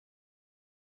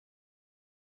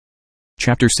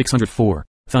Chapter 604,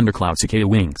 Thundercloud Cicada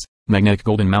Wings, Magnetic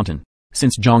Golden Mountain.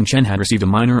 Since Jiang Chen had received a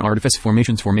minor artifice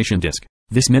formation's formation disc,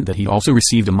 this meant that he also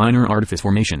received a minor artifice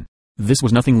formation. This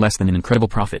was nothing less than an incredible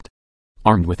profit.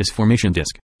 Armed with this formation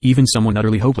disc, even someone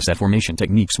utterly hopeless at formation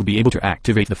techniques would be able to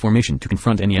activate the formation to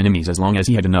confront any enemies as long as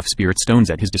he had enough spirit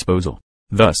stones at his disposal.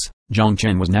 Thus, Jiang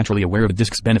Chen was naturally aware of the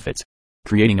disc's benefits.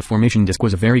 Creating a formation disc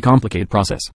was a very complicated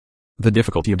process. The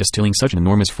difficulty of distilling such an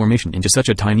enormous formation into such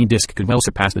a tiny disc could well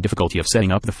surpass the difficulty of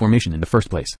setting up the formation in the first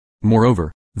place.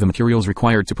 Moreover, the materials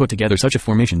required to put together such a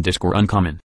formation disc were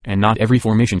uncommon, and not every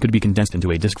formation could be condensed into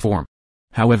a disc form.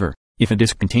 However, if a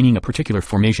disc containing a particular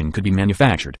formation could be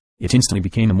manufactured, it instantly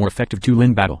became a more effective tool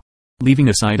in battle. Leaving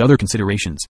aside other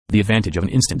considerations, the advantage of an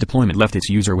instant deployment left its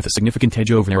user with a significant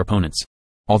edge over their opponents.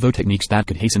 Although techniques that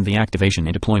could hasten the activation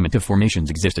and deployment of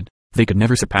formations existed, they could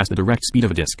never surpass the direct speed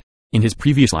of a disc. In his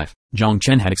previous life, Jiang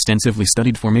Chen had extensively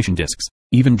studied formation discs,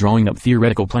 even drawing up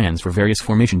theoretical plans for various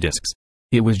formation discs.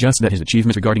 It was just that his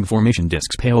achievements regarding formation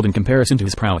discs paled in comparison to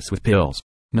his prowess with pills.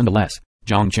 Nonetheless,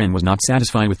 Jiang Chen was not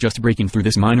satisfied with just breaking through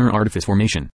this minor artifice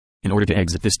formation. In order to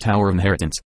exit this tower of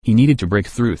inheritance, he needed to break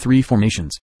through 3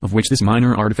 formations, of which this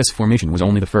minor artifice formation was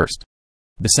only the first.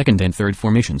 The second and third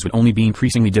formations would only be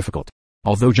increasingly difficult.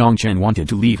 Although Jiang Chen wanted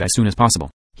to leave as soon as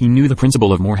possible, he knew the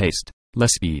principle of more haste,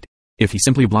 less speed. If he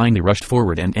simply blindly rushed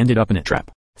forward and ended up in a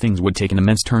trap, things would take an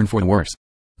immense turn for the worse.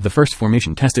 The first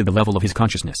formation tested the level of his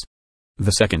consciousness.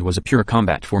 The second was a pure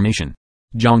combat formation.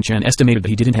 Jiang Chen estimated that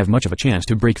he didn't have much of a chance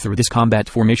to break through this combat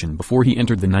formation before he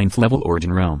entered the 9th level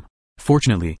origin realm.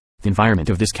 Fortunately, the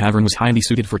environment of this cavern was highly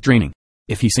suited for training.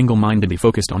 If he single-mindedly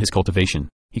focused on his cultivation,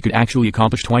 he could actually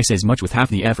accomplish twice as much with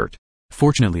half the effort.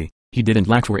 Fortunately, he didn't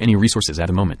lack for any resources at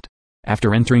the moment.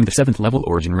 After entering the 7th level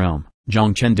origin realm,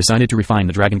 Jiang Chen decided to refine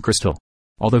the dragon crystal.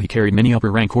 Although he carried many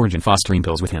upper rank origin fostering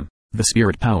pills with him, the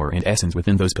spirit power and essence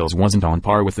within those pills wasn't on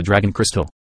par with the dragon crystal.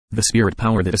 The spirit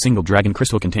power that a single dragon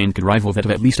crystal contained could rival that of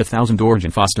at least 1,000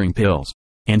 origin fostering pills.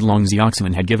 And Long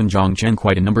Xiaoxian had given Jiang Chen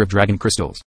quite a number of dragon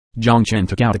crystals. Jiang Chen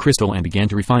took out a crystal and began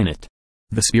to refine it.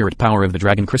 The spirit power of the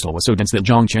dragon crystal was so dense that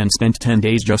Jiang Chen spent 10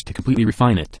 days just to completely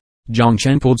refine it. Jiang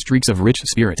Chen pulled streaks of rich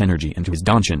spirit energy into his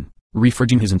danshan,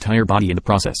 reforging his entire body in the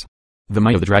process. The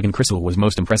might of the dragon crystal was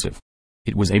most impressive.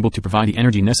 It was able to provide the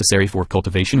energy necessary for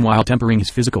cultivation while tempering his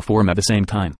physical form at the same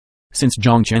time. Since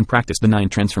Jiang Chen practiced the 9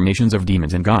 transformations of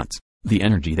demons and gods, the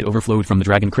energy that overflowed from the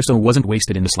dragon crystal wasn't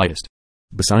wasted in the slightest.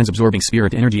 Besides absorbing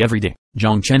spirit energy every day,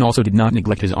 Jiang Chen also did not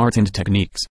neglect his arts and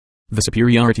techniques. The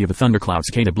superiority of the Thundercloud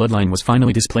Cicada bloodline was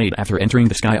finally displayed after entering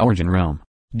the Sky Origin realm.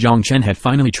 Jiang Chen had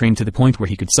finally trained to the point where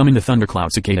he could summon the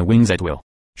Thundercloud Cicada wings at will.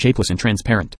 Shapeless and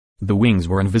transparent, the wings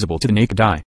were invisible to the naked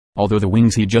eye. Although the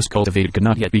wings he just cultivated could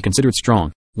not yet be considered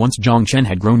strong, once Jiang Chen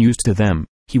had grown used to them,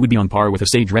 he would be on par with a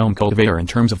Sage Realm cultivator in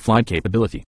terms of flight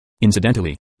capability.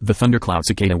 Incidentally, the Thundercloud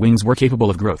Cicada wings were capable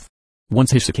of growth.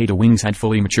 Once his cicada wings had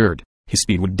fully matured, his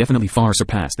speed would definitely far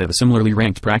surpass that of a similarly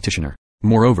ranked practitioner.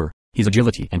 Moreover, his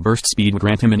agility and burst speed would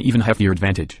grant him an even heftier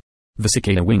advantage. The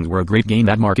cicada wings were a great gain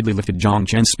that markedly lifted Jiang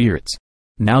Chen's spirits.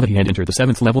 Now that he had entered the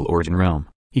 7th level origin realm,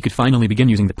 he could finally begin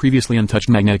using the previously untouched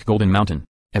magnetic golden mountain.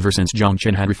 Ever since Jiang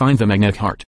Chen had refined the magnetic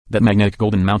heart, that magnetic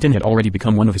golden mountain had already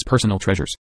become one of his personal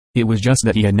treasures. It was just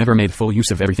that he had never made full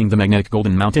use of everything the magnetic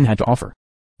golden mountain had to offer.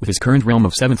 With his current realm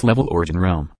of 7th level origin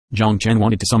realm, Jiang Chen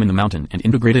wanted to summon the mountain and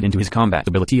integrate it into his combat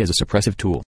ability as a suppressive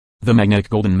tool. The magnetic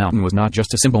golden mountain was not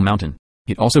just a simple mountain,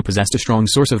 it also possessed a strong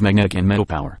source of magnetic and metal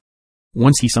power.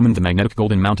 Once he summoned the magnetic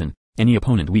golden mountain, any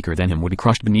opponent weaker than him would be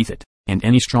crushed beneath it, and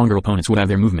any stronger opponents would have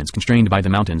their movements constrained by the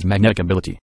mountain's magnetic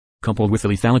ability. Coupled with the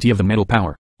lethality of the metal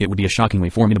power, it would be a shockingly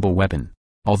formidable weapon.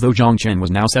 Although Jiang Chen was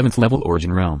now 7th level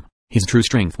origin realm, his true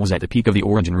strength was at the peak of the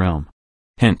origin realm.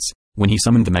 Hence, when he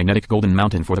summoned the magnetic golden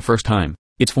mountain for the first time,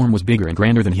 its form was bigger and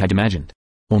grander than he had imagined.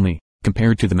 Only,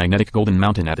 compared to the magnetic golden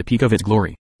mountain at the peak of its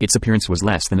glory, its appearance was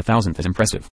less than 1,000th as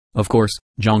impressive. Of course,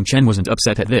 Jiang Chen wasn't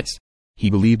upset at this. He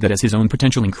believed that as his own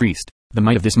potential increased, the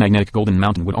might of this magnetic golden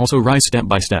mountain would also rise step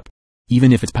by step.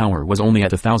 Even if its power was only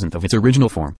at the 1,000th of its original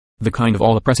form, the kind of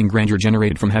all-oppressing grandeur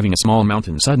generated from having a small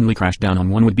mountain suddenly crash down on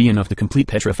one would be enough to complete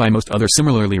petrify most other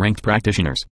similarly ranked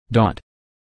practitioners.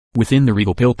 Within the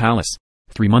Regal Pill Palace,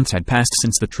 3 months had passed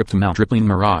since the trip to Mount Rippling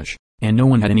Mirage, and no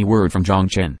one had any word from Jiang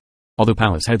Chen. Although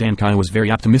Palace head Dan Kai was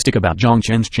very optimistic about Jiang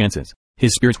Chen's chances,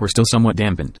 his spirits were still somewhat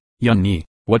dampened. Yun Ni,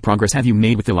 what progress have you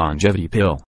made with the longevity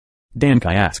pill? Dan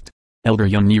Kai asked. Elder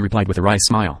Yun Ni replied with a wry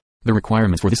smile, the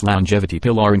requirements for this longevity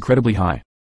pill are incredibly high.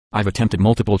 I've attempted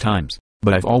multiple times,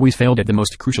 but I've always failed at the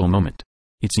most crucial moment.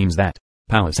 It seems that,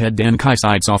 Palace head Dan Kai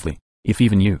sighed softly, if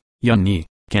even you, Yun Ni,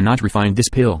 cannot refine this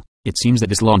pill, it seems that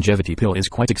this longevity pill is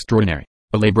quite extraordinary.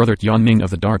 A lay brother Tian Ming of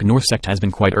the Dark North sect has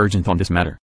been quite urgent on this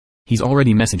matter. He's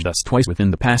already messaged us twice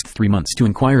within the past 3 months to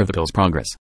inquire of the pill's progress.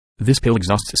 This pill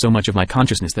exhausts so much of my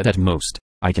consciousness that at most,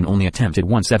 I can only attempt it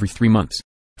once every 3 months.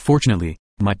 Fortunately,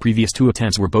 my previous 2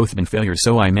 attempts were both been failures,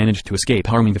 so I managed to escape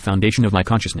harming the foundation of my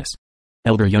consciousness.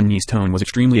 Elder Yunni's tone was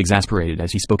extremely exasperated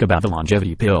as he spoke about the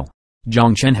longevity pill.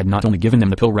 Jiang Chen had not only given them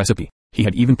the pill recipe, he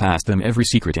had even passed them every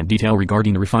secret and detail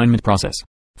regarding the refinement process.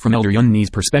 From Elder Yunni's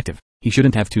perspective, he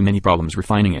shouldn't have too many problems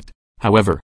refining it.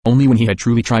 However, only when he had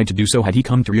truly tried to do so had he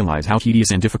come to realize how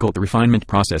tedious and difficult the refinement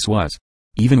process was.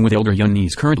 Even with Elder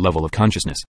Yunni's current level of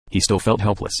consciousness, he still felt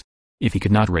helpless. If he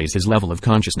could not raise his level of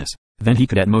consciousness, then he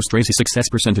could at most raise his success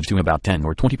percentage to about 10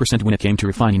 or 20% when it came to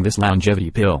refining this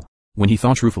longevity pill. When he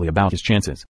thought truthfully about his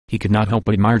chances, he could not help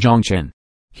but admire Jiang Chen.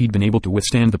 He'd been able to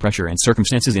withstand the pressure and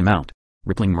circumstances in Mount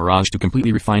Rippling Mirage to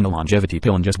completely refine the longevity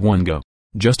pill in just one go.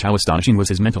 Just how astonishing was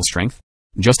his mental strength?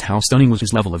 Just how stunning was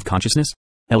his level of consciousness?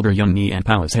 Elder Yunni and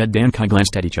Palace Head Dan Kai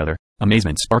glanced at each other,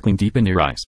 amazement sparkling deep in their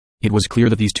eyes. It was clear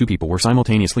that these 2 people were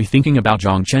simultaneously thinking about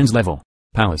Jiang Chen's level.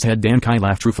 Palace Head Dan Kai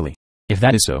laughed truthfully. If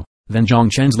that is so, then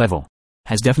Jiang Chen's level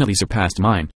has definitely surpassed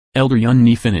mine. Elder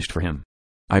Yunni finished for him.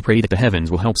 I pray that the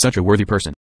heavens will help such a worthy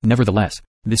person. Nevertheless,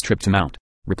 this trip to Mount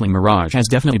Rippling Mirage has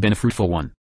definitely been a fruitful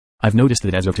one. I've noticed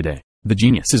that as of today, the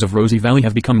geniuses of Rosy Valley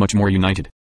have become much more united.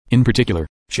 In particular,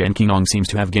 Shen Qinong seems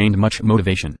to have gained much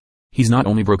motivation. He's not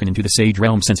only broken into the Sage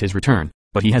Realm since his return,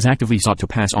 but he has actively sought to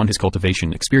pass on his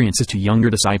cultivation experiences to younger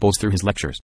disciples through his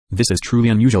lectures. This is truly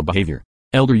unusual behavior.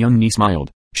 Elder Yunni smiled.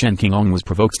 Shen Qinong was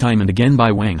provoked time and again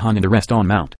by Wang Han and the rest on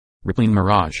Mount Rippling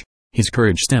Mirage. His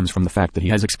courage stems from the fact that he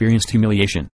has experienced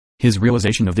humiliation. His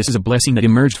realization of this is a blessing that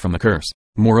emerged from the curse.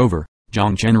 Moreover,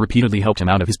 Jiang Chen repeatedly helped him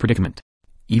out of his predicament.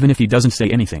 Even if he doesn't say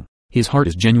anything, his heart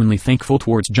is genuinely thankful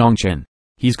towards Jiang Chen.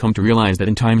 He's come to realize that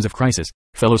in times of crisis,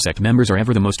 fellow sect members are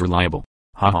ever the most reliable.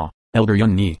 Haha, Elder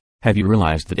Yunni, have you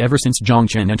realized that ever since Jiang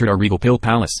Chen entered our regal pill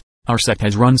palace, our sect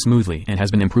has run smoothly and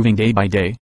has been improving day by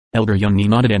day? Elder Yunni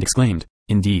nodded and exclaimed,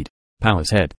 indeed.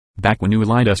 Palace Head, back when you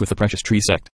allied us with the Precious Tree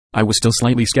sect, I was still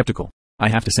slightly skeptical. I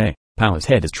have to say, Palace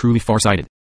Head is truly farsighted.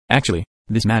 Actually,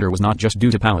 this matter was not just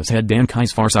due to Palace Head Dan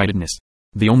Kai's farsightedness.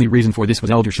 The only reason for this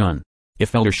was Elder Shun.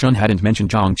 If Elder Shun hadn't mentioned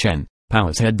Jiang Chen,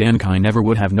 Palace Head Dan Kai never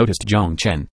would have noticed Jiang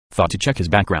Chen, thought to check his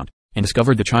background, and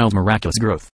discovered the child's miraculous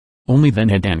growth. Only then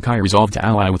had Dan Kai resolved to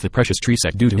ally with the Precious Tree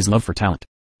sect due to his love for talent.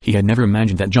 He had never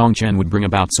imagined that Jiang Chen would bring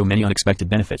about so many unexpected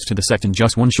benefits to the sect in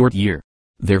just one short year.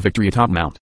 Their victory atop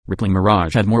Mount Rippling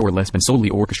Mirage had more or less been solely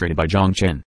orchestrated by Jiang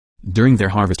Chen. During their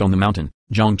harvest on the mountain,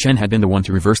 Jiang Chen had been the one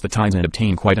to reverse the tides and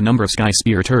obtain quite a number of sky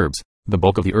spirit herbs, the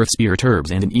bulk of the earth spirit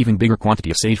herbs and an even bigger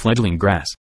quantity of sage fledgling grass.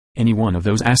 Any one of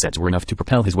those assets were enough to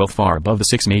propel his wealth far above the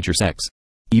 6 major sects.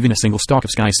 Even a single stalk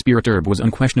of sky spirit herb was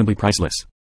unquestionably priceless.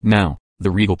 Now,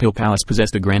 the Regal Pill Palace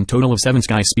possessed a grand total of 7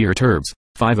 sky spirit herbs,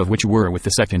 5 of which were with the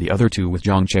sect and the other 2 with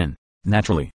Jiang Chen.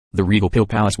 Naturally, the Regal Pill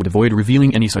Palace would avoid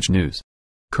revealing any such news.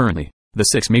 Currently, the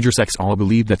 6 major sects all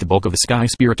believed that the bulk of the sky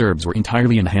spirit herbs were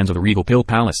entirely in the hands of the Regal Pill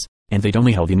Palace, and they'd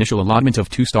only held the initial allotment of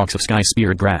 2 stalks of sky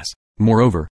spirit grass.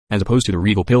 Moreover, as opposed to the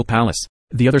Regal Pill Palace,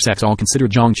 the other sects all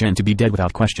considered Jiang Chen to be dead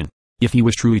without question. If he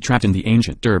was truly trapped in the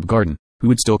ancient herb garden, who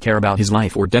would still care about his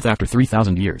life or death after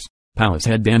 3,000 years? Palace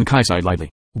Head Dan Kai sighed lightly.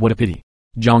 What a pity.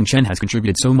 Jiang Chen has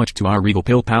contributed so much to our Regal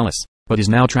Pill Palace, but is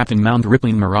now trapped in Mount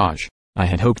Rippling Mirage. I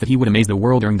had hoped that he would amaze the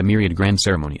world during the myriad grand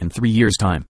ceremony in 3 years'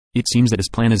 time. It seems that his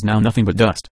plan is now nothing but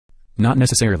dust. Not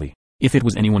necessarily. If it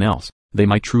was anyone else, they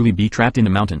might truly be trapped in the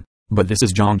mountain. But this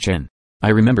is Jiang Chen. I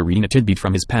remember reading a tidbit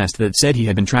from his past that said he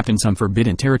had been trapped in some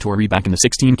forbidden territory back in the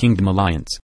 16 Kingdom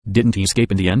Alliance. Didn't he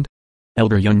escape in the end?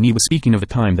 Elder Yunni was speaking of the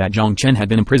time that Jiang Chen had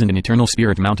been imprisoned in Eternal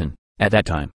Spirit Mountain. At that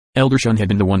time, Elder Shun had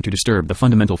been the one to disturb the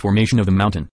fundamental formation of the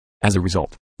mountain. As a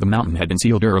result, the mountain had been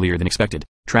sealed earlier than expected,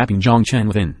 trapping Jiang Chen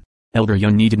within. Elder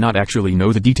Yunni did not actually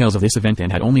know the details of this event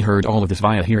and had only heard all of this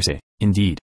via hearsay.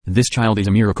 Indeed, this child is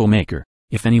a miracle maker.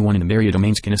 If anyone in the Myriad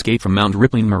Domains can escape from Mount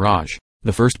Rippling Mirage,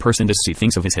 the first person to see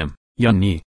thinks of is him.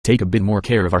 Yunni, take a bit more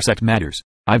care of our sect matters.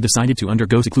 I've decided to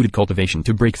undergo secluded cultivation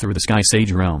to break through the Sky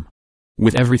Sage realm.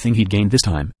 With everything he'd gained this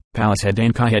time, Palace Head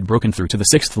Dan Kai had broken through to the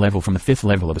 6th level from the 5th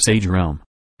level of the Sage realm.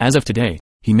 As of today,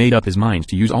 he made up his mind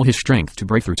to use all his strength to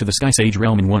break through to the Sky Sage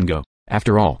realm in one go.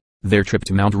 After all, their trip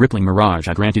to Mount Rippling Mirage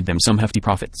had granted them some hefty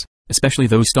profits, especially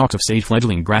those stalks of sage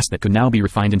fledgling grass that could now be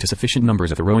refined into sufficient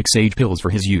numbers of heroic sage pills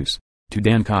for his use. To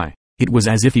Dan Kai, it was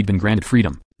as if he'd been granted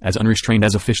freedom, as unrestrained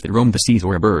as a fish that roamed the seas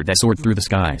or a bird that soared through the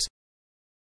skies.